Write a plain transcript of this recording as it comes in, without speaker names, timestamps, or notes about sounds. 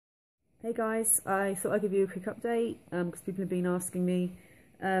Hey guys, I thought I'd give you a quick update because people have been asking me.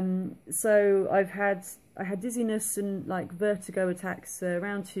 So I had dizziness and like vertigo attacks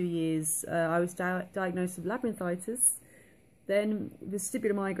around 2 years. I was diagnosed with labyrinthitis, then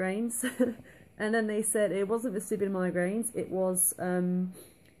vestibular migraines, and then they said it wasn't vestibular migraines. It was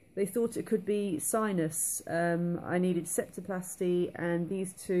they thought it could be sinus. I needed septoplasty, and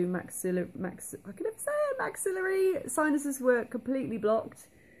these two maxillary sinuses were completely blocked.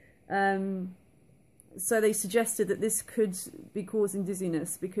 So they suggested that this could be causing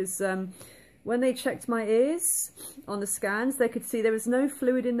dizziness because when they checked my ears on the scans, they could see there was no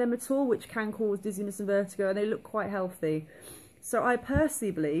fluid in them at all, which can cause dizziness and vertigo, and they look quite healthy. So I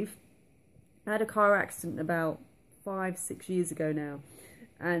personally believe I had a car accident about 5-6 years ago now,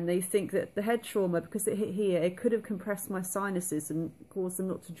 and they think that the head trauma, because it hit here, it could have compressed my sinuses and caused them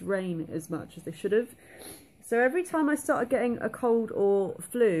not to drain as much as they should have. So every time I started getting a cold or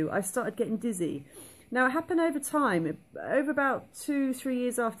flu, I started getting dizzy. Now it happened over time, over about 2-3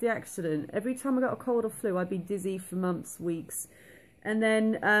 years after the accident. Every time I got a cold or flu, I'd be dizzy for months, weeks. And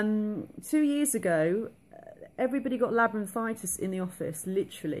then 2 years ago, everybody got labyrinthitis in the office,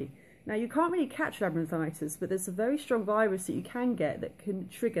 literally. Now you can't really catch labyrinthitis, but there's a very strong virus that you can get that can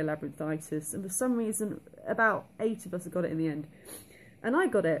trigger labyrinthitis. And for some reason, about 8 of us got it in the end. And I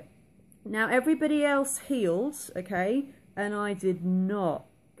got it. Now, everybody else healed, okay, and I did not.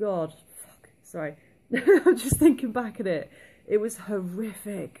 God, fuck, sorry. I'm just thinking back at it. It was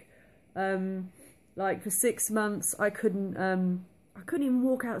horrific. Like, for 6 months, I couldn't even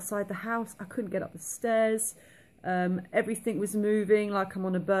walk outside the house. I couldn't get up the stairs. Everything was moving like I'm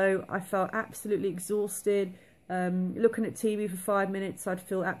on a boat. I felt absolutely exhausted. Looking at TV for 5 minutes, I'd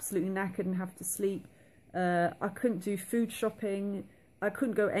feel absolutely knackered and have to sleep. I couldn't do food shopping. I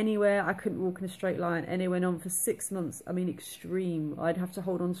couldn't go anywhere. I couldn't walk in a straight line. And it went on for 6 months. I mean, extreme. I'd have to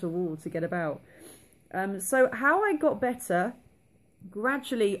hold on to a wall to get about. So how I got better,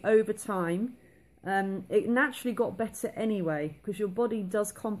 gradually over time, it naturally got better anyway, because your body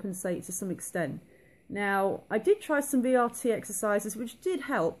does compensate to some extent. Now, I did try some VRT exercises, which did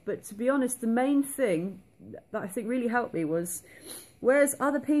help. But to be honest, the main thing that I think really helped me was, whereas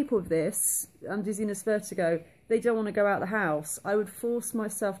other people with this, dizziness, vertigo, they don't want to go out the house, I would force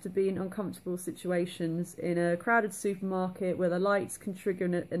myself to be in uncomfortable situations in a crowded supermarket where the lights can trigger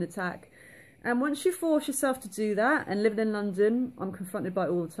an attack. And once you force yourself to do that, and living in London, I'm confronted by it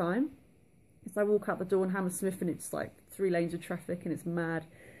all the time. Because I walk out the door in Hammersmith and it's like 3 lanes of traffic and it's mad.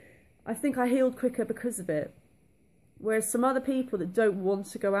 I think I healed quicker because of it. Whereas some other people that don't want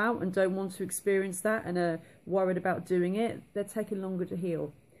to go out and don't want to experience that and are worried about doing it, they're taking longer to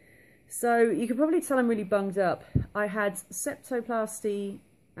heal. So you can probably tell I'm really bunged up. I had septoplasty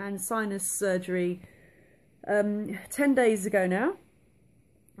and sinus surgery 10 days ago now.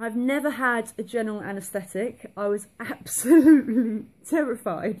 I've never had a general anaesthetic. I was absolutely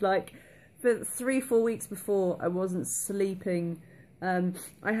terrified. Like for 3-4 weeks before, I wasn't sleeping. I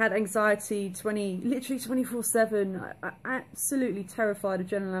had anxiety literally 24/7. I absolutely terrified of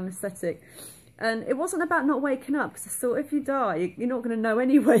general anaesthetic. And it wasn't about not waking up, because I thought if you die, you're not going to know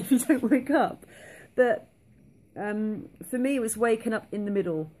anyway if you don't wake up. But for me, it was waking up in the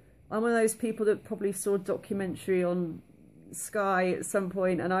middle. I'm one of those people that probably saw a documentary on Sky at some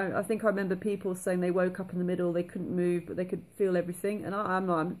point, and I think I remember people saying they woke up in the middle, they couldn't move, but they could feel everything. And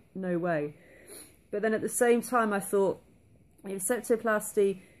I'm no way. But then at the same time, I thought, if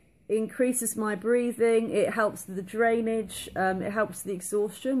septoplasty increases my breathing, it helps the drainage, it helps the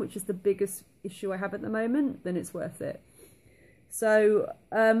exhaustion, which is the biggest issue I have at the moment, then it's worth it. So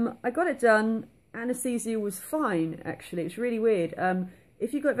I got it done. Anaesthesia was fine, actually. It's really weird.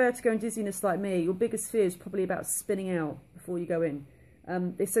 If you've got vertigo and dizziness like me, your biggest fear is probably about spinning out before you go in.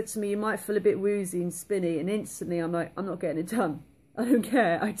 They said to me, you might feel a bit woozy and spinny, and instantly I'm like, I'm not getting it done. I don't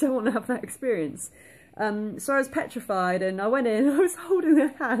care. I don't want to have that experience. So I was petrified, and I went in, I was holding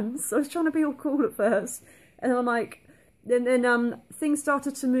their hands. I was trying to be all cool at first, and I'm like, then things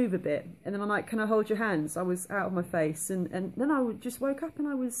started to move a bit, and then I'm like, can I hold your hands? I was out of my face, and then I just woke up and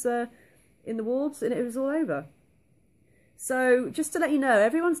I was in the wards, and it was all over. So just to let you know,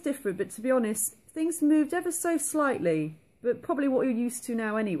 everyone's different, but to be honest, things moved ever so slightly, but probably what you're used to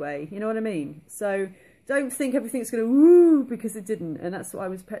now anyway, you know what I mean? So don't think everything's going to woo, because it didn't, and that's what I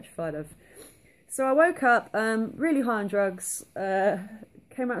was petrified of. So I woke up really high on drugs,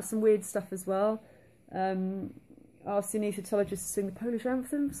 came out with some weird stuff as well. Asked the anaesthetologist to sing the Polish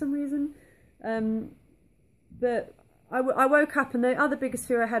anthem for some reason. But I woke up, and the other biggest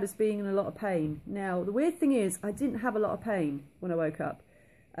fear I had is being in a lot of pain. Now, the weird thing is, I didn't have a lot of pain when I woke up.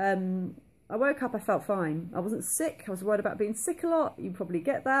 I woke up, I felt fine. I wasn't sick. I was worried about being sick a lot. You probably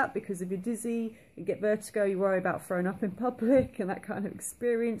get that because if you're dizzy, you get vertigo, you worry about throwing up in public and that kind of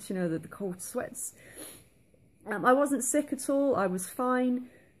experience, you know, the cold sweats. I wasn't sick at all. I was fine.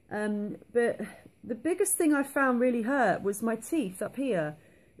 But the biggest thing I found really hurt was my teeth up here.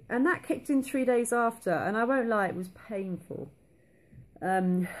 And that kicked in 3 days after. And I won't lie, it was painful.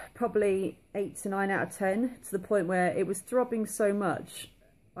 Probably 8 to 9 out of 10, to the point where it was throbbing so much.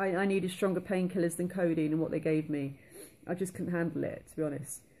 I needed stronger painkillers than codeine and what they gave me. I just couldn't handle it, to be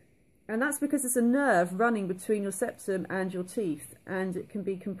honest. And that's because there's a nerve running between your septum and your teeth, and it can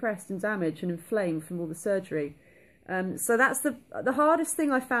be compressed and damaged and inflamed from all the surgery. So that's the hardest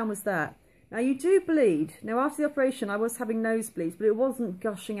thing I found was that. Now you do bleed. Now after the operation I was having nosebleeds, but it wasn't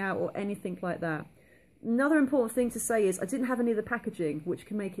gushing out or anything like that. Another important thing to say is I didn't have any of the packaging, which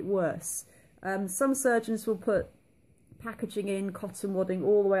can make it worse. Some surgeons will put packaging in, cotton wadding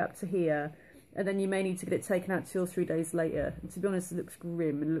all the way up to here, and then you may need to get it taken out 2 or 3 days later. And to be honest, it looks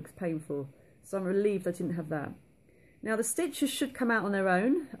grim and it looks painful. So I'm relieved I didn't have that. Now the stitches should come out on their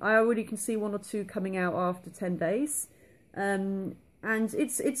own. I already can see 1 or 2 coming out after 10 days. And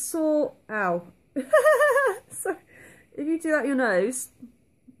it's sore. Ow. So if you do that your nose,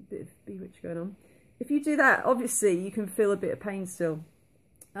 a bit of bewitch going on. If you do that, obviously you can feel a bit of pain still.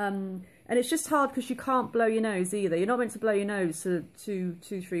 And it's just hard because you can't blow your nose either. You're not meant to blow your nose for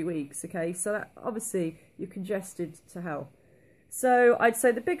 2-3 weeks, okay? So that, obviously you're congested to hell. So I'd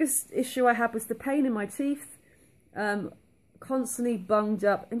say the biggest issue I had was the pain in my teeth, constantly bunged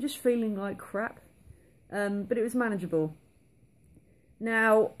up and just feeling like crap. But it was manageable.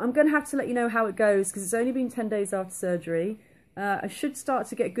 Now, I'm going to have to let you know how it goes because it's only been 10 days after surgery. I should start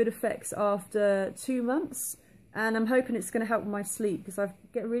to get good effects after 2 months. And I'm hoping it's going to help with my sleep because I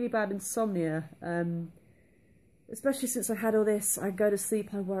get really bad insomnia. Especially since I had all this, I go to sleep,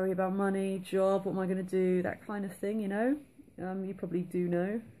 I worry about money, job, what am I going to do, that kind of thing, you know. You probably do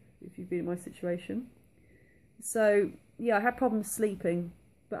know if you've been in my situation. So, yeah, I had problems sleeping.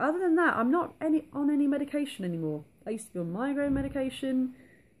 But other than that, I'm not on any medication anymore. I used to be on migraine medication,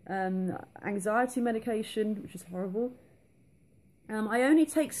 anxiety medication, which is horrible. I only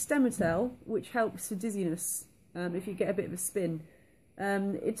take Stemetel, which helps with dizziness. If you get a bit of a spin,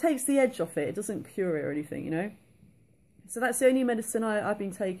 it takes the edge off it. It doesn't cure it or anything, you know. So that's the only medicine I've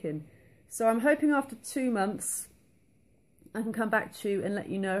been taking. So I'm hoping after 2 months I can come back to you and let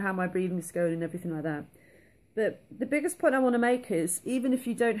you know how my breathing's going and everything like that. But the biggest point I want to make is, even if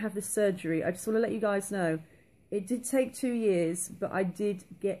you don't have this surgery, I just want to let you guys know, it did take 2 years, but I did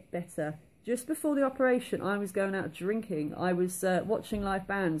get better. Just before the operation, I was going out drinking. I was watching live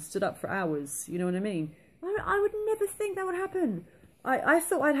bands, stood up for hours, you know what I mean? I would never think that would happen. I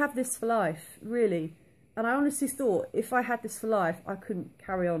thought I'd have this for life, really. And I honestly thought if I had this for life, I couldn't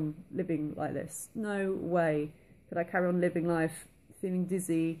carry on living like this. No way could I carry on living life feeling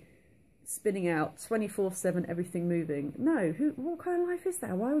dizzy, spinning out, 24/7, everything moving. No, what kind of life is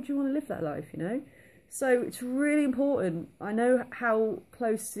that? Why would you want to live that life, you know? So it's really important. I know how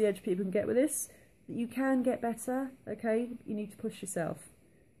close to the edge people can get with this. But you can get better, okay? You need to push yourself,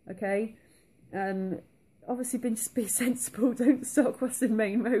 okay? Obviously, just be sensible. Don't start crossing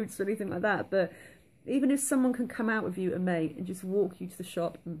main roads or anything like that. But even if someone can come out with you, a mate, and just walk you to the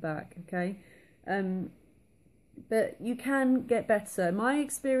shop and back, okay? But you can get better. My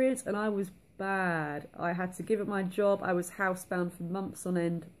experience, and I was bad. I had to give up my job. I was housebound for months on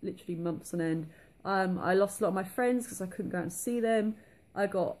end, literally months on end. I lost a lot of my friends because I couldn't go out and see them. I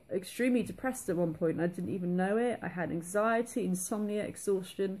got extremely depressed at one point and I didn't even know it. I had anxiety, insomnia,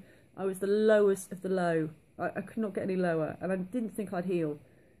 exhaustion. I was the lowest of the low. I could not get any lower and I didn't think I'd heal.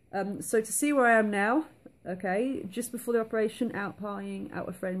 So to see where I am now, okay, just before the operation, out partying, out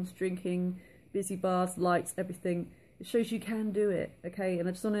with friends, drinking, busy bars, lights, everything, it shows you can do it, okay? And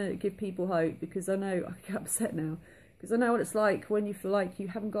I just want to give people hope because I know I get upset now because I know what it's like when you feel like you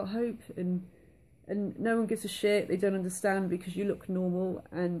haven't got hope and no one gives a shit. They don't understand because you look normal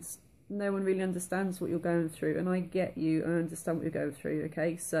and no one really understands what you're going through. And I get you and I understand what you're going through,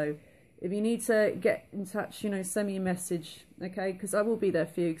 okay? So if you need to get in touch, you know, send me a message, okay? Because I will be there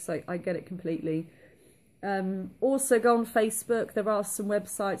for you because I get it completely. Also go on Facebook. There are some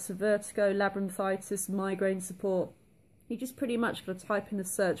websites for vertigo, labyrinthitis, migraine support. You just pretty much got to type in the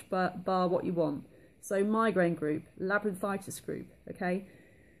search bar what you want. So migraine group, labyrinthitis group, okay?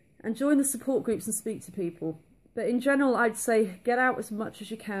 And join the support groups and speak to people. But in general, I'd say get out as much as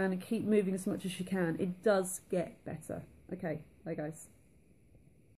you can and keep moving as much as you can. It does get better. Okay, bye guys.